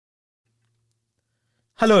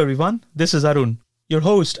Hello everyone, this is Arun, your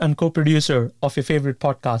host and co-producer of your favorite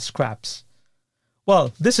podcast, Scraps.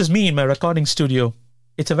 Well, this is me in my recording studio.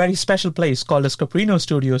 It's a very special place called the Scoprino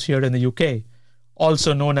Studios here in the UK,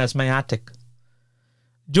 also known as my attic.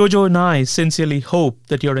 Jojo and I sincerely hope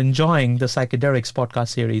that you're enjoying the Psychedelics podcast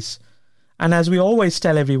series. And as we always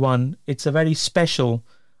tell everyone, it's a very special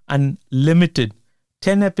and limited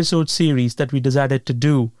 10-episode series that we decided to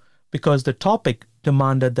do because the topic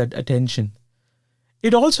demanded that attention.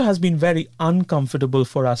 It also has been very uncomfortable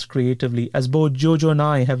for us creatively, as both Jojo and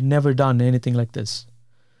I have never done anything like this.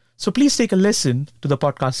 So please take a listen to the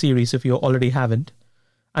podcast series if you already haven't,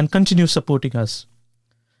 and continue supporting us.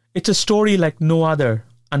 It's a story like no other,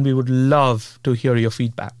 and we would love to hear your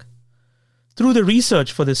feedback. Through the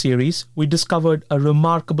research for the series, we discovered a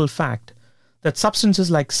remarkable fact that substances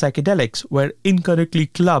like psychedelics were incorrectly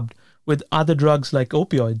clubbed with other drugs like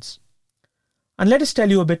opioids. And let us tell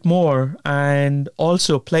you a bit more and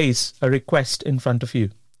also place a request in front of you.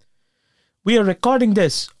 We are recording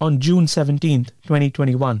this on June 17th,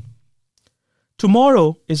 2021.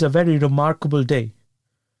 Tomorrow is a very remarkable day.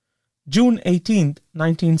 June 18th,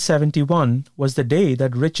 1971 was the day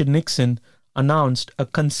that Richard Nixon announced a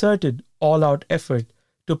concerted all-out effort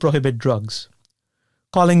to prohibit drugs,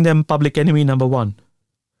 calling them public enemy number one.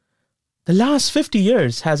 The last 50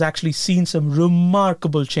 years has actually seen some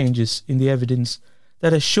remarkable changes in the evidence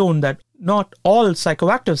that has shown that not all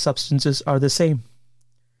psychoactive substances are the same.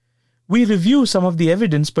 We review some of the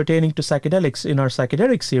evidence pertaining to psychedelics in our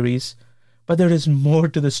psychedelic series, but there is more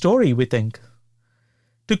to the story, we think.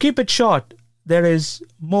 To keep it short, there is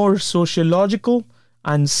more sociological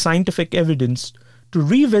and scientific evidence to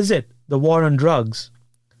revisit the war on drugs.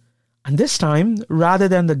 And this time, rather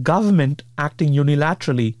than the government acting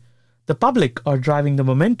unilaterally, the public are driving the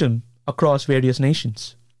momentum across various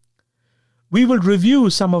nations. We will review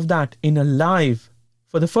some of that in a live,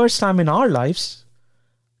 for the first time in our lives,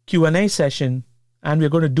 Q&A session, and we're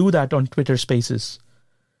going to do that on Twitter Spaces.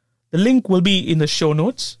 The link will be in the show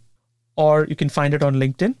notes, or you can find it on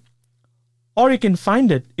LinkedIn, or you can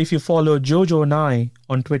find it if you follow Jojo and I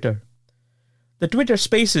on Twitter. The Twitter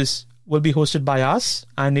Spaces will be hosted by us,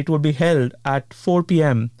 and it will be held at 4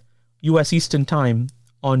 p.m. US Eastern Time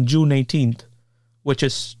on June 18th, which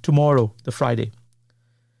is tomorrow, the Friday.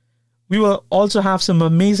 We will also have some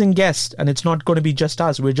amazing guests, and it's not going to be just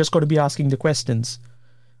us. We're just going to be asking the questions,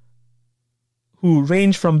 who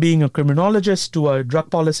range from being a criminologist to a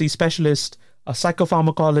drug policy specialist, a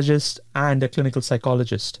psychopharmacologist, and a clinical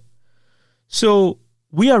psychologist. So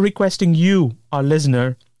we are requesting you, our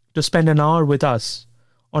listener, to spend an hour with us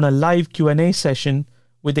on a live Q&A session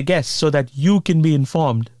with the guests so that you can be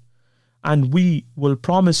informed. And we will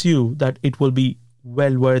promise you that it will be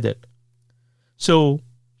well worth it. So,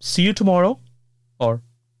 see you tomorrow, or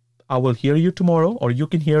I will hear you tomorrow, or you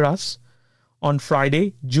can hear us on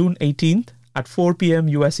Friday, June 18th at 4 p.m.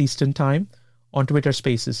 US Eastern Time on Twitter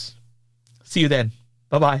Spaces. See you then.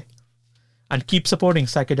 Bye-bye. And keep supporting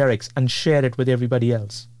Psychedelics and share it with everybody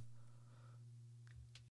else.